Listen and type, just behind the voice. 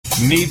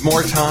Need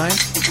more time?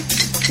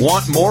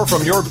 Want more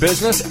from your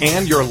business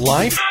and your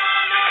life?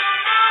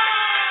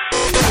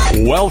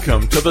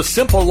 Welcome to the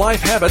Simple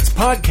Life Habits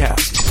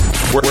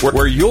Podcast,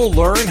 where you'll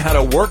learn how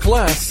to work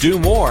less, do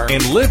more,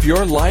 and live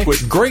your life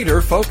with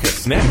greater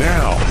focus.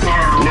 Now,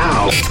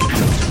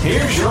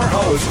 here's your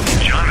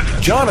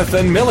host,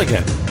 Jonathan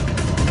Milligan.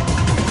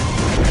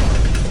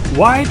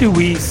 Why do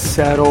we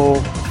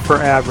settle for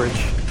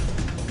average?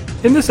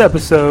 In this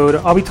episode,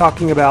 I'll be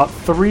talking about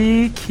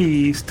 3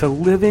 keys to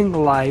living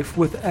life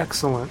with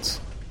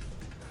excellence.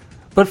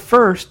 But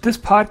first, this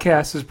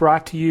podcast is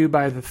brought to you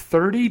by the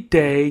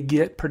 30-Day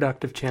Get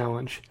Productive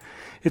Challenge.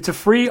 It's a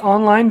free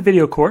online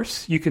video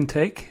course you can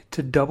take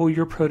to double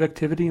your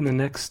productivity in the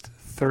next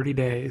 30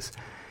 days.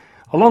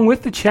 Along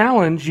with the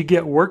challenge, you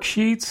get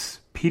worksheets,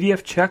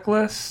 PDF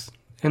checklists,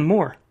 and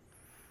more.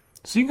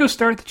 So you can go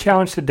start the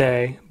challenge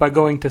today by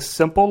going to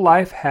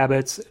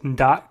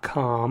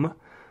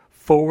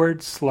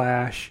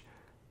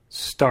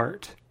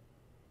simplelifehabits.com/start.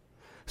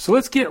 So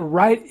let's get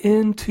right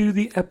into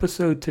the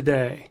episode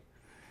today.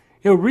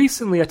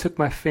 Recently I took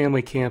my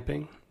family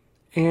camping,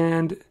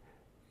 and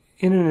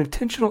in an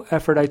intentional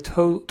effort I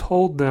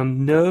told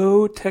them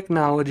no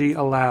technology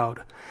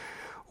allowed.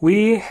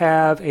 We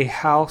have a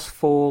house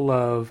full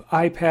of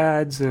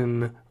iPads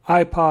and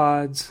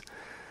iPods,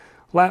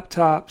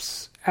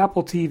 laptops,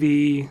 Apple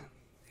TV,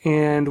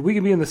 and we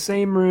can be in the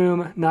same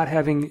room not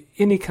having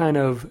any kind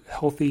of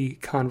healthy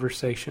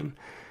conversation.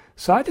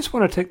 So I just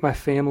want to take my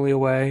family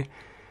away,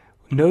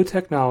 no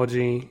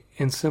technology,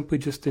 and simply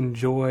just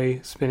enjoy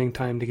spending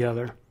time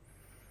together.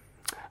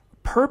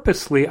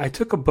 Purposely, I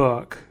took a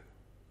book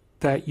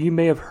that you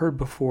may have heard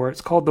before. It's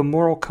called The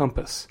Moral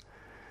Compass.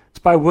 It's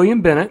by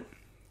William Bennett,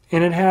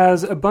 and it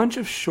has a bunch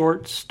of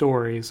short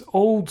stories,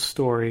 old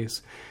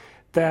stories,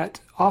 that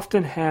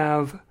often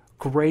have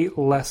great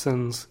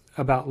lessons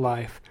about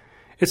life.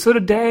 And so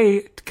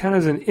today, kind of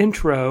as an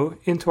intro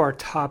into our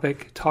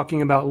topic,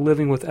 talking about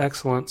living with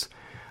excellence,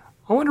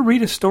 I want to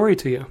read a story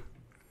to you.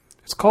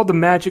 It's called The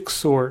Magic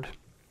Sword.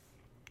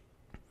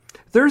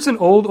 There's an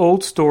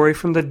old story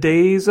from the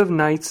days of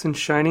knights in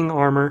shining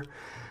armor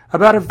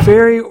about a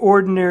very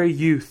ordinary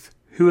youth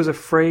who was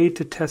afraid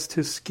to test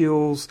his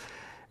skills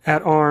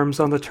at arms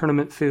on the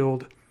tournament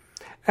field.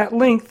 At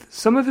length,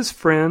 some of his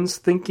friends,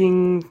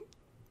 thinking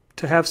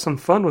to have some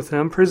fun with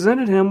him,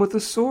 presented him with a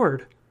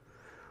sword,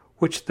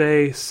 which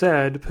they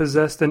said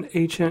possessed an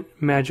ancient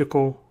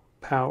magical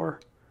power.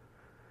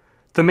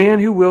 The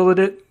man who wielded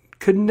it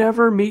could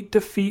never meet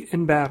defeat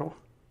in battle.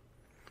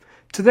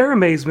 To their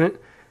amazement,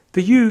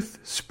 the youth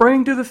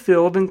sprang to the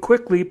field and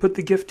quickly put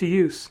the gift to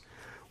use,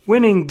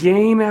 winning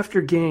game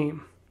after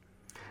game.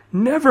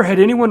 Never had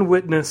anyone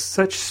witnessed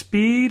such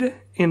speed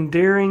and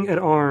daring at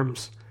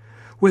arms.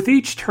 With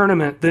each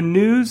tournament, the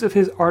news of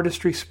his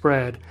artistry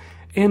spread,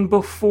 and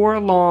before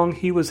long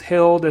he was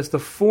hailed as the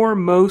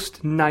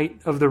foremost knight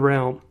of the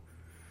realm.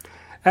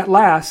 At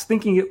last,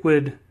 thinking it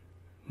would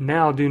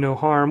now do no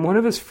harm, one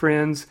of his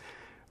friends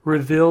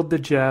revealed the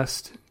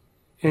jest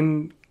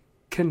and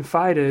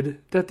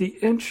confided that the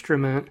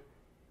instrument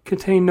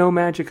contained no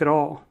magic at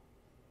all.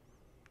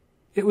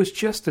 It was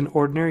just an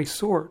ordinary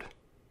sword.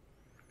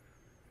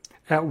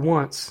 At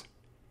once,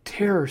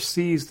 terror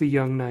seized the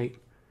young knight.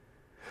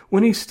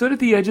 When he stood at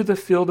the edge of the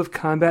field of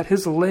combat,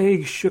 his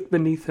legs shook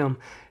beneath him,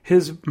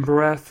 his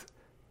breath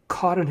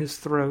caught in his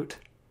throat,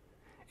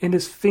 and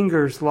his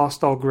fingers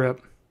lost all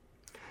grip.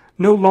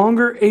 No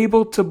longer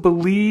able to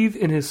believe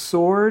in his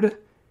sword,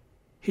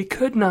 he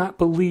could not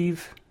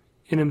believe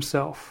in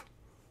himself.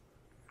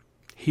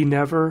 He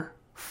never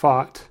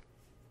fought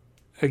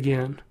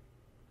again.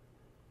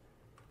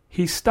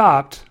 He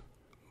stopped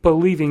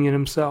believing in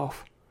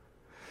himself.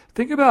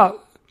 Think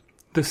about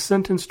the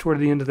sentence toward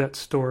the end of that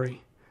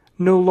story.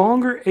 No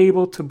longer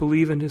able to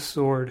believe in his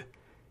sword,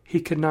 he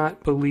could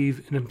not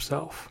believe in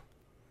himself.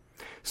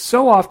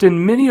 So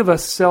often, many of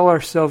us sell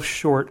ourselves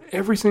short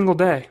every single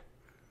day.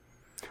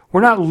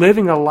 We're not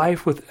living a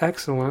life with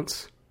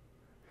excellence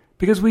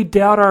because we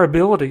doubt our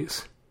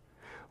abilities.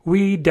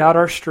 We doubt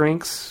our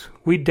strengths.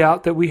 We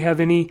doubt that we have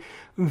any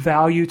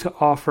value to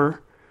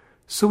offer.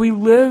 So we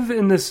live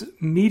in this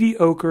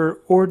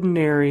mediocre,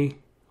 ordinary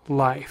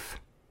life.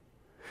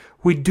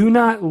 We do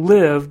not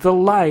live the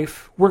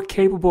life we're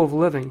capable of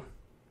living.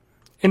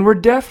 And we're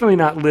definitely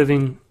not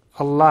living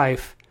a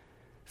life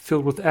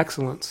filled with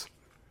excellence.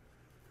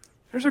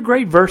 There's a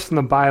great verse in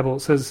the Bible.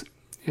 It says,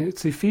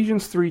 it's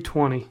Ephesians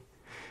 3:20.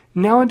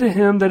 Now unto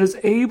him that is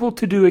able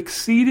to do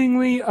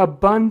exceedingly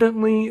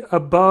abundantly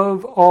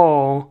above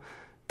all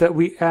that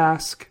we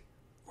ask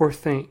or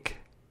think.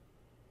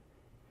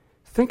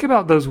 Think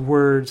about those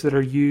words that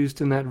are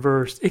used in that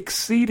verse.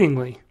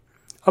 Exceedingly,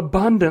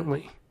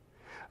 abundantly,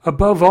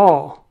 above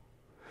all.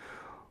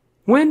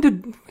 When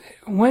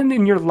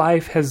in your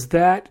life has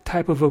that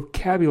type of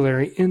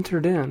vocabulary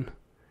entered in?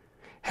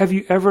 Have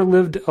you ever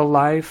lived a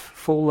life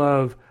full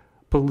of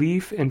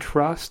belief and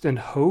trust and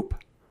hope?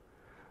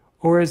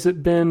 Or has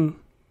it been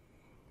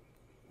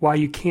why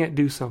you can't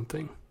do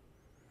something?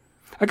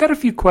 I got a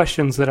few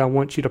questions that I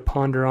want you to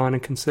ponder on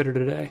and consider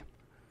today.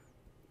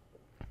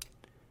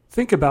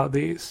 Think about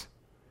these.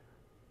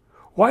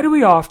 Why do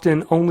we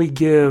often only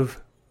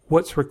give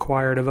what's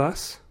required of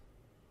us?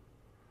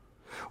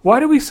 Why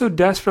do we so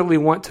desperately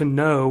want to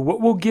know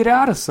what we'll get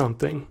out of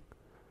something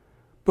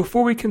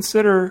before we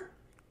consider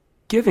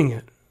giving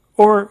it?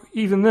 Or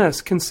even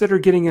this, consider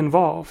getting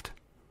involved.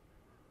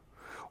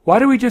 Why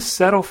do we just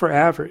settle for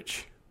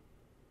average?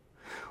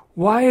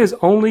 Why is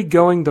only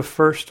going the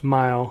first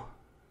mile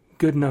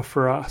good enough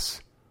for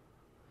us?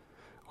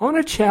 I want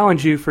to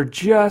challenge you for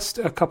just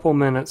a couple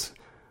minutes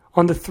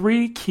on the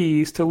 3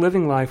 keys to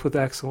living life with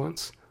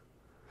excellence.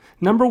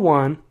 Number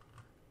 1,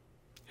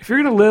 if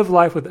you're going to live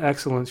life with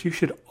excellence, you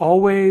should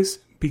always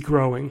be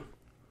growing.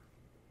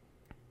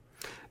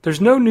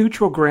 There's no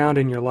neutral ground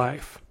in your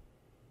life.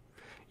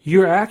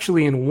 You're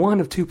actually in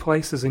one of 2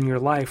 places in your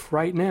life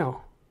right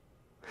now.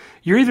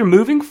 You're either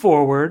moving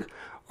forward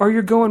or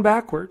you're going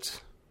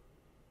backwards.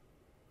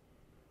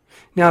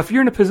 Now, if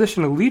you're in a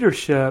position of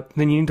leadership,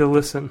 then you need to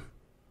listen.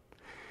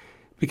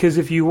 Because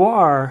if you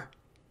are,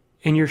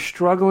 and you're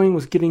struggling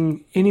with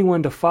getting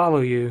anyone to follow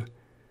you,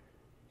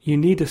 you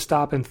need to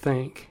stop and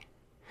think.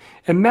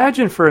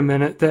 Imagine for a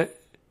minute that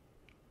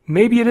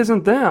maybe it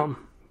isn't them,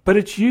 but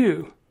it's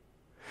you.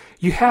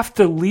 You have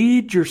to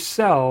lead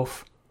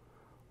yourself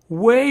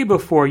way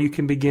before you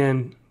can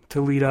begin to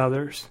lead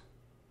others.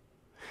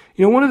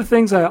 You know, one of the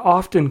things I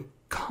often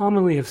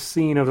commonly have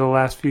seen over the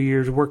last few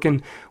years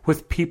working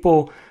with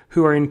people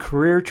who are in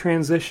career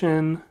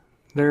transition,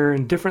 they're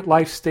in different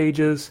life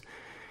stages,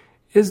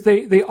 is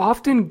they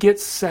often get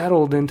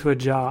settled into a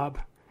job.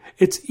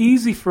 It's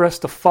easy for us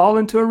to fall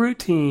into a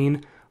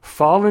routine,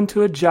 fall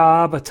into a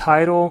job, a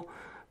title,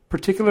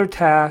 particular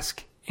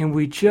task, and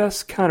we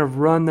just kind of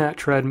run that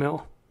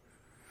treadmill.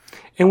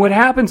 And what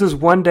happens is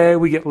one day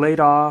we get laid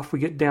off, we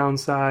get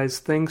downsized,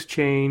 things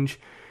change,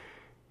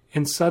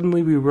 and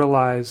suddenly we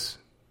realize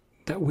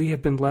that we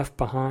have been left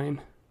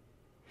behind.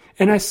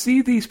 And I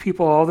see these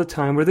people all the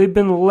time where they've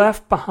been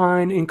left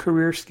behind in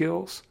career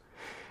skills.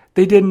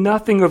 They did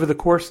nothing over the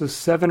course of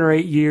 7 or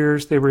 8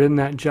 years they were in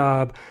that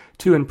job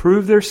to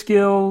improve their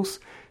skills,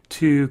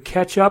 to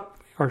catch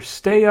up or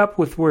stay up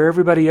with where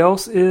everybody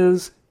else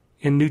is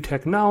in new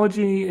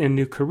technology and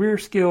new career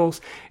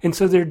skills. And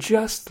so they're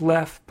just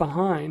left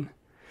behind.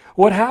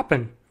 What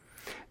happened?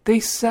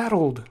 They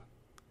settled.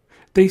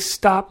 They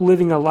stopped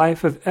living a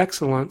life of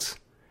excellence,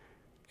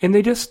 and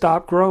they just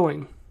stopped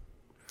growing.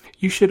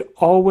 You should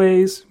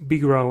always be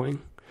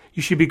growing.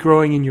 You should be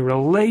growing in your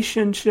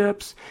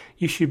relationships.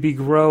 You should be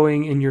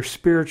growing in your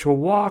spiritual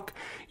walk.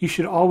 You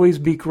should always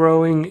be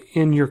growing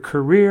in your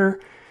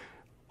career.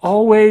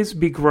 Always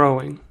be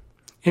growing.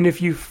 And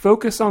if you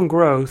focus on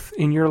growth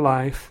in your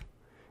life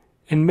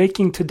and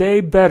making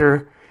today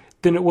better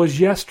than it was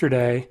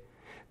yesterday,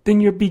 then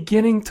you're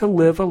beginning to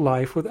live a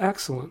life with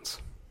excellence.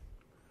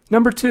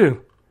 Number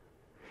 2,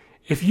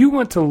 if you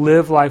want to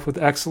live life with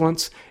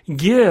excellence,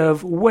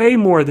 give way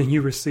more than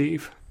you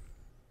receive.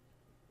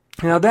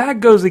 Now that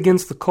goes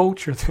against the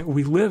culture that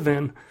we live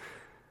in.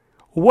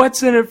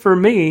 What's in it for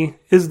me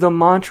is the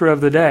mantra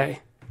of the day.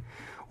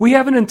 We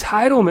have an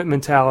entitlement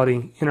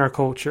mentality in our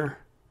culture.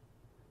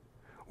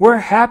 We're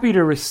happy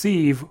to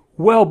receive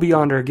well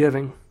beyond our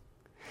giving.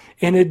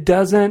 And it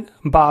doesn't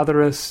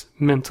bother us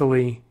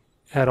mentally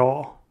at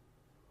all.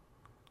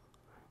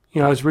 You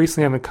know, I was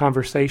recently having a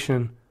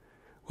conversation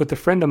with a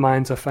friend of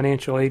mine, a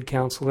financial aid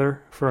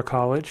counselor for a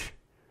college.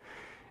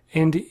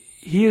 And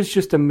he is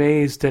just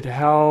amazed at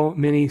how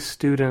many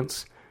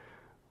students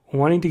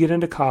wanting to get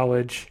into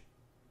college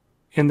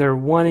and they're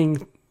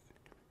wanting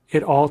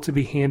it all to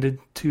be handed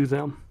to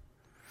them.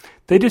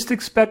 They just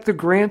expect the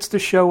grants to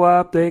show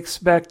up. They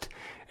expect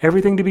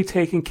everything to be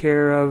taken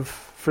care of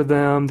for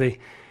them. They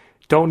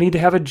don't need to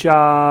have a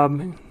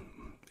job.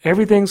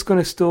 Everything's going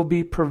to still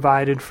be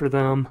provided for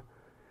them.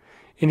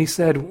 And he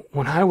said,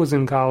 when I was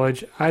in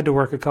college, I had to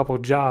work a couple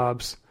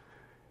jobs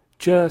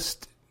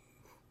just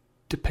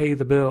to pay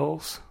the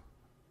bills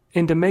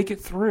and to make it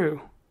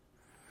through.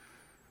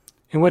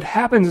 And what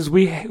happens is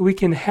we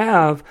can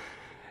have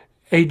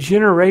a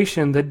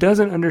generation that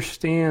doesn't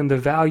understand the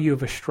value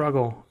of a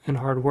struggle and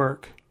hard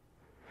work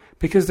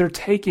because they're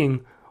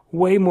taking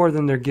way more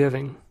than they're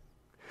giving.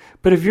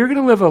 But if you're going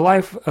to live a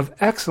life of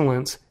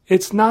excellence,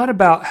 it's not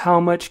about how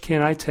much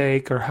can I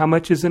take or how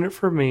much is in it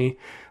for me,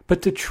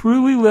 but to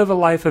truly live a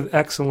life of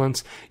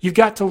excellence, you've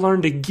got to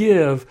learn to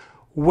give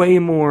way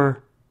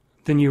more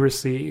than you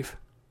receive.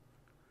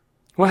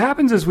 What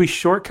happens is we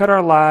shortcut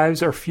our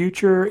lives, our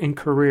future, and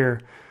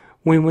career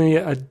when we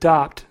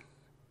adopt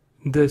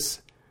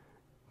this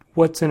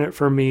what's in it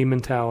for me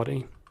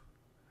mentality.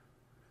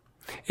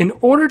 In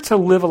order to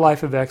live a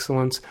life of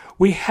excellence,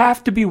 we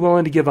have to be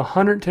willing to give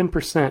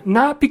 110%,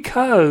 not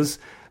because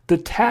the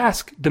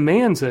task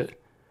demands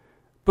it,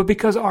 but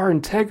because our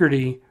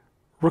integrity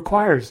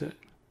requires it.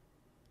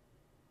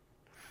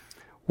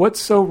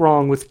 What's so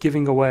wrong with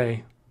giving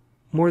away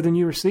more than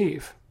you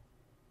receive?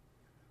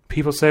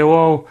 People say,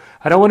 well,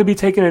 I don't want to be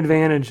taken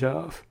advantage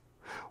of.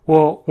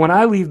 Well, when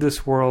I leave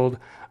this world,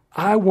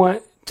 I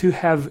want to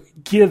have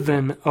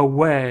given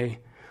away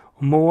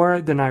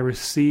more than I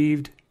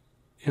received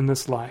in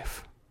this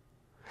life.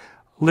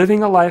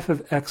 Living a life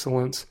of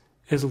excellence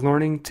is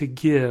learning to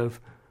give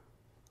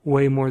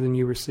way more than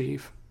you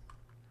receive.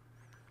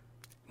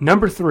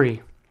 Number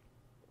 3,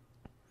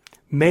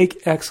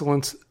 make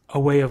excellence a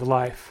way of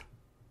life.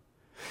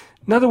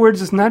 In other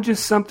words, it's not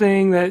just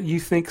something that you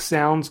think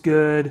sounds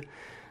good,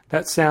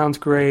 that sounds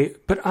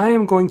great, but I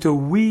am going to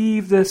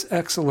weave this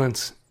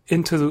excellence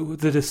into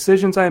the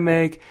decisions I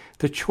make,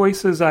 the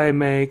choices I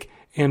make,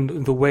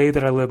 and the way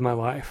that I live my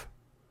life.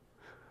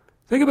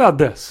 Think about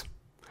this.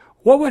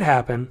 What would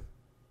happen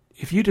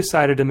if you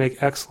decided to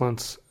make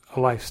excellence a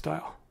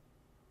lifestyle?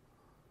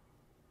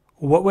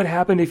 What would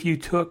happen if you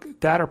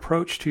took that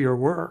approach to your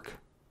work?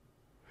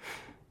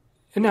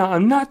 And now,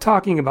 I'm not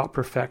talking about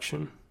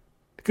perfection,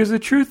 because the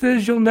truth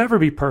is you'll never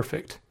be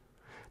perfect.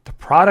 The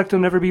product will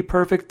never be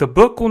perfect. The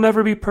book will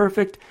never be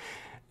perfect.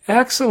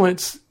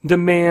 Excellence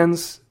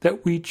demands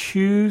that we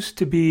choose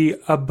to be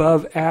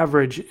above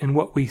average in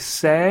what we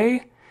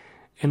say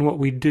and what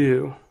we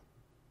do.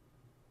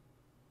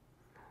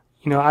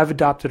 I've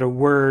adopted a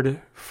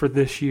word for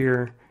this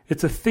year.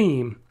 It's a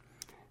theme.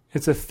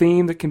 It's a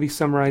theme that can be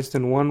summarized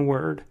in one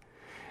word.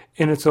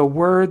 And it's a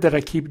word that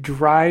I keep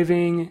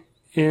driving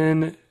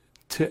in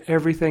to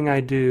everything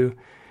I do.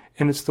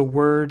 And it's the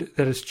word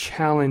that is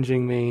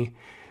challenging me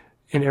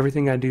in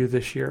everything I do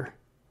this year.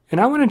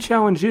 And I want to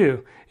challenge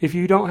you. If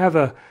you don't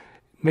have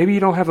maybe you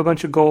don't have a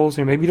bunch of goals,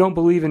 or maybe you don't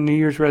believe in New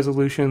Year's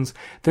resolutions,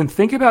 then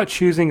think about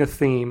choosing a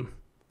theme.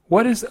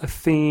 What is a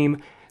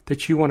theme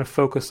that you want to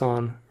focus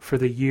on for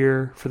the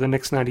year, for the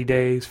next 90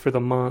 days, for the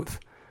month?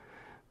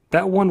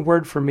 That one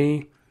word for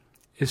me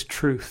is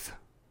truth.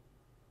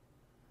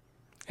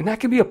 And that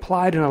can be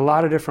applied in a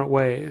lot of different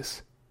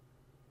ways.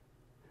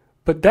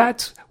 But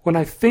that's, when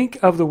I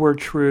think of the word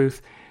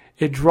truth,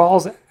 it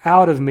draws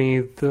out of me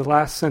the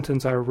last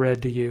sentence I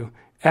read to you.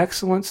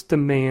 Excellence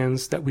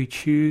demands that we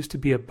choose to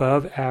be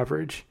above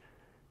average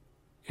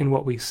in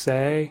what we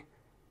say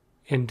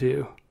and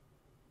do.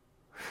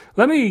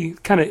 Let me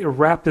kind of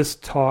wrap this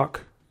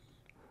talk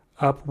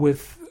up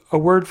with a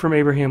word from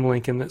Abraham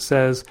Lincoln that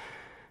says,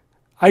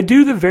 I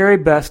do the very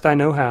best I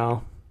know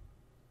how,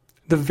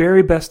 the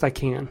very best I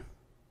can.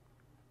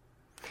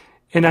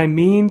 And I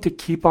mean to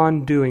keep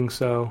on doing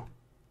so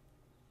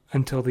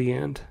until the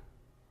end.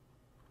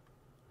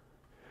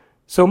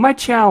 So my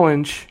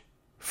challenge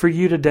for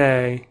you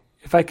today,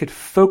 if I could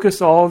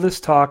focus all of this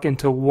talk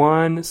into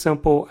one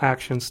simple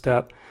action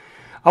step,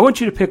 I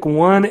want you to pick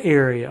one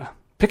area.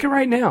 Pick it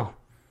right now.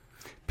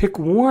 Pick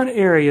one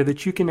area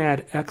that you can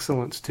add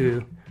excellence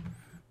to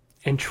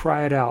and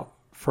try it out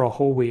for a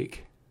whole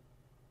week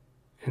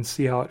and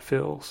see how it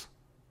feels.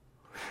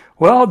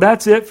 Well,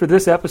 that's it for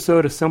this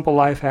episode of Simple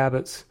Life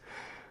Habits.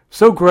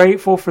 So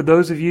grateful for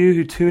those of you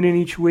who tune in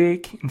each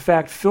week. In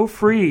fact, feel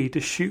free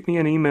to shoot me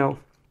an email.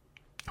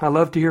 I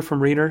love to hear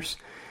from readers.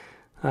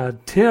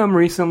 Tim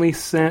recently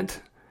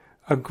sent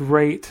a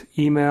great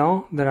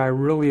email that I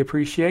really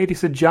appreciate. He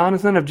said,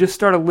 Jonathan, I've just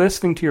started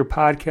listening to your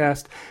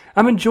podcast.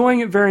 I'm enjoying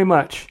it very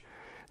much.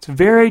 It's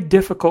very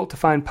difficult to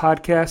find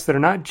podcasts that are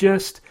not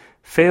just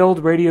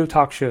failed radio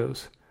talk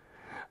shows.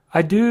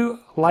 I do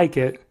like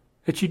it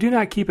that you do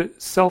not keep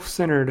it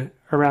self-centered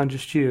around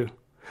just you.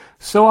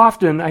 So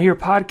often I hear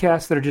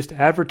podcasts that are just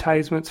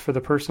advertisements for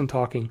the person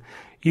talking.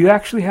 You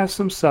actually have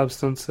some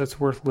substance that's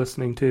worth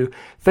listening to.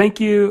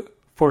 Thank you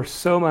for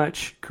so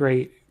much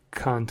great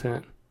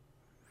content.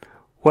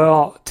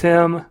 Well,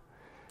 Tim,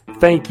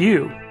 thank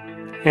you.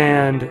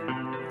 And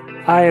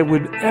I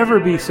would ever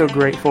be so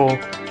grateful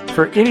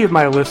for any of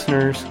my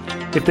listeners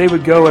if they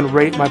would go and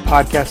rate my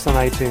podcast on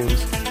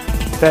iTunes.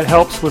 That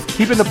helps with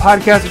keeping the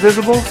podcast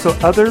visible so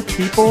other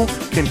people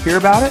can hear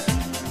about it.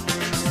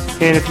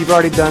 And if you've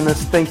already done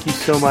this, thank you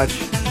so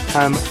much.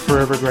 I'm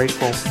forever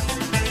grateful.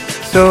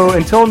 So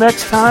until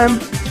next time,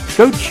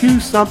 go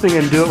choose something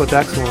and do it with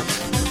excellence.